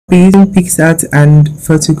We're using PixArt and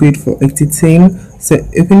PhotoGrid for editing. So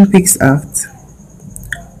open PixArt.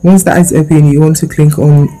 Once that is open, you want to click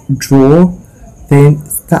on draw, then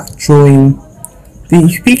start drawing. Then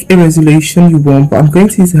you pick a resolution you want, but I'm going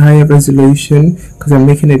to use a higher resolution because I'm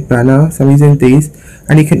making a banner, so I'm using this.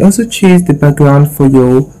 And you can also choose the background for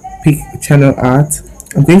your channel art.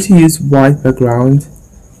 I'm going to use white background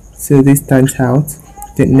so this stands out.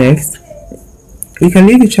 Then next, you can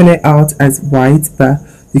leave the channel out as white, but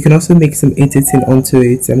you can also make some editing onto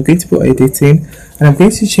it. So I'm going to put editing, and I'm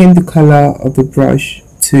going to change the color of the brush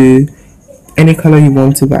to any color you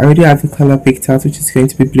want to, but I already have the color picked out, which is going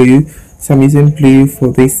to be blue, so I'm using blue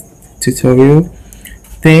for this tutorial.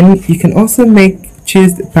 Then you can also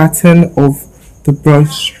choose the pattern of the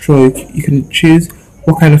brush stroke. You can choose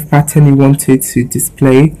what kind of pattern you want it to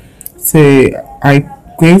display. So I'm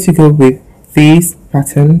going to go with this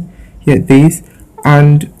pattern here, this,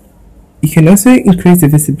 and you can also increase the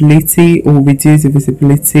visibility or reduce the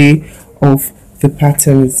visibility of the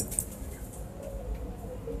patterns,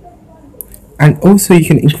 and also you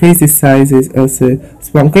can increase the sizes also.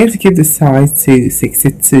 So I'm going to keep the size to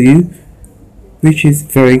 62, which is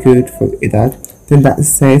very good for that. Then that's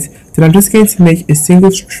set. Then I'm just going to make a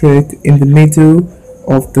single stroke in the middle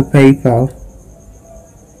of the paper.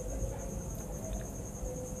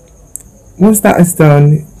 Once that is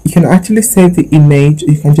done, you can actually save the image.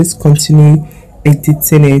 You can just continue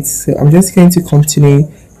editing it. So I'm just going to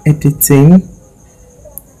continue editing.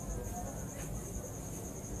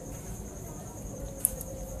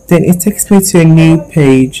 Then it takes me to a new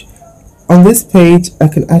page. On this page, I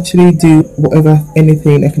can actually do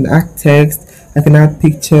anything. I can add text, I can add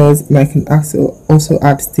pictures, and I can also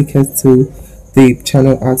add stickers to the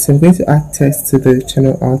channel art. So I'm going to add text to the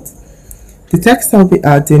channel art. The text I'll be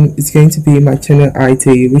adding is going to be my channel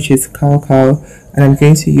ID, which is Cow, and I'm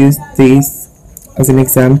going to use this as an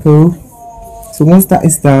example. So once that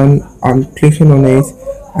is done, I'm clicking on it,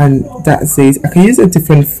 and that says I can use a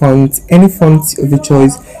different font, any font of your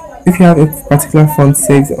choice. If you have a particular font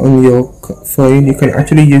saved on your phone, you can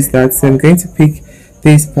actually use that. So I'm going to pick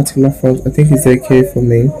this particular font. I think it's okay for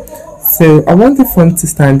me. So I want the font to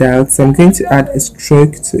stand out, so I'm going to add a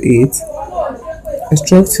stroke to it.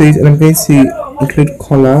 And I'm going to include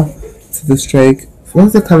color to the stroke.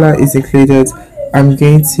 Once the color is included, I'm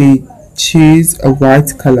going to choose a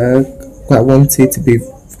white color. I want it to be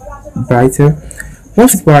brighter.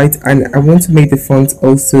 Once it's white, and I want to make the font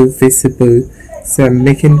also visible, so I'm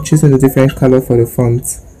choosing a different color for the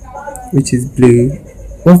font, which is blue.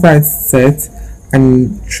 Once that's set,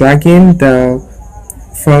 I'm dragging the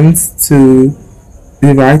font to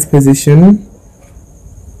the right position.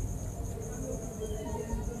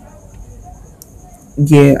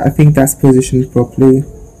 Yeah, I think that's positioned properly.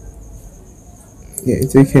 Yeah,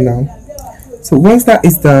 it's okay now. So once that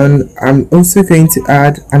is done, I'm also going to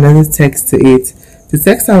add another text to it. The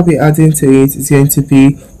text I'll be adding to it is going to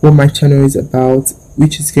be what my channel is about,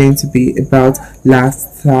 which is going to be about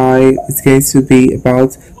lifestyle, it's going to be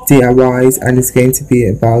about DIYs, and it's going to be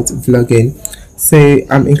about vlogging. So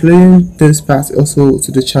I'm including those parts also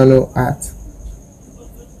to the channel art.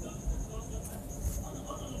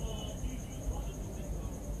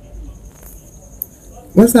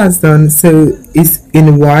 Once that's done, so it's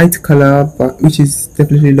in white color, but which is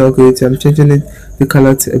definitely not good, so I'm changing the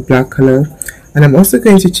color to a black color. And I'm also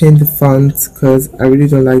going to change the font because I really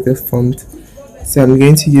don't like the font, so I'm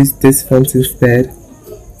going to use this font instead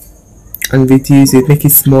and reduce it, make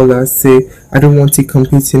it smaller, so I don't want it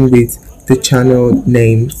competing with the channel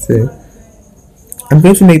name. So I'm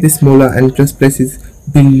going to make this smaller and just place it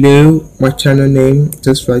below my channel name,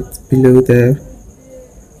 just right below there.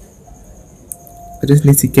 I just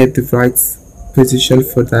need to get the right position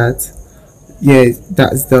for that. Yeah,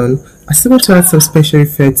 that's done. I still want to add some special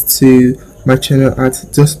effects to my channel art,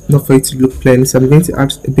 just not for it to look plain, so I'm going to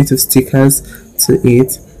add a bit of stickers to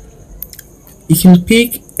it. You can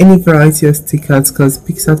pick any variety of stickers because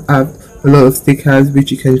PixArt have a lot of stickers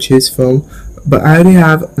which you can choose from, but I already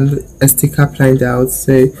have a sticker planned out,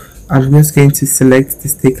 so I'm just going to select the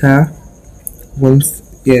sticker. I'm just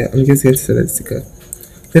going to select the sticker.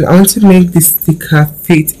 Then I want to make this sticker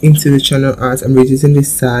fit into the channel art. I'm reducing the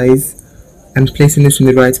size and placing it in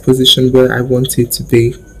the right position where I want it to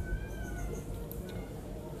be.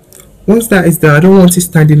 Once that is done, I don't want it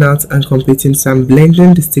standing out and competing, so I'm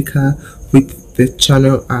blending the sticker with the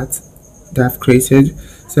channel art that I've created.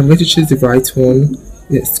 So I'm going to choose the right one.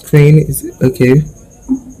 The screen is okay.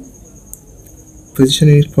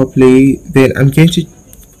 Positioning it properly. Then I'm going to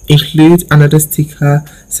include another sticker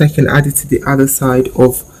so I can add it to the other side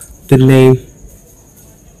of the name.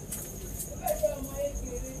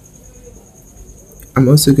 I'm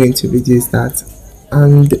also going to reduce that,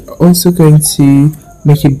 and also going to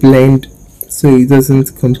make it blend so it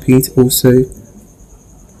doesn't compete also.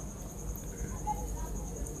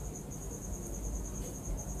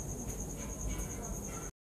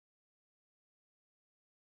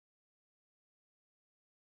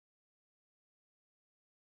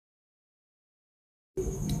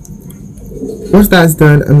 Once that's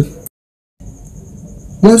done,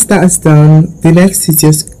 once that is done, the next is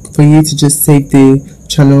just for you to just save the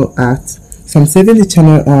channel art. So I'm saving the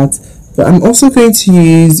channel art, but I'm also going to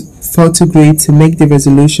use photo grid to make the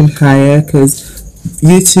resolution higher, because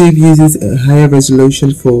YouTube uses a higher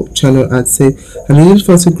resolution for channel art. So I'm using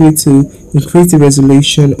photo grid to increase the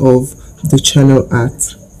resolution of the channel art.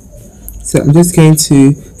 So I'm just going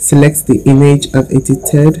to select the image I've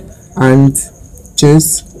edited and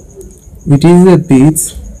just reduce it a bit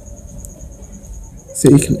so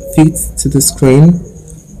it can fit to the screen.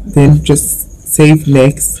 Then just save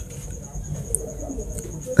next,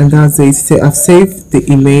 and that's it. So I've saved the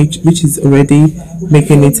image, which is already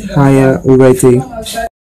making it higher already.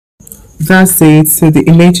 That's it. So the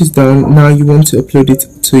image is done. Now you want to upload it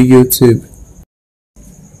to YouTube.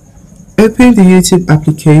 Open the YouTube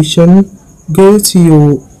application, go to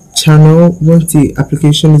your channel. Once the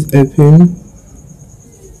application is open,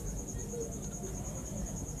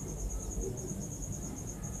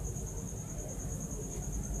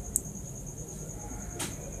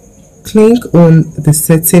 click on the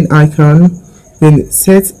setting icon, then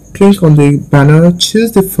click on the banner,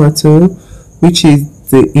 choose the photo, which is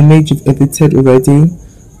the image you've edited already,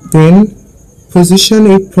 then position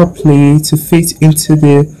it properly to fit into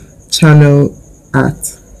the channel art.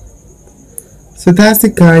 So that's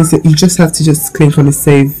it guys, you just have to just click on the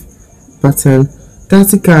save button.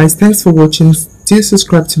 That's it guys, thanks for watching. Do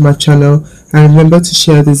subscribe to my channel and remember to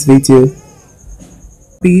share this video.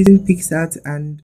 Be using PixArt and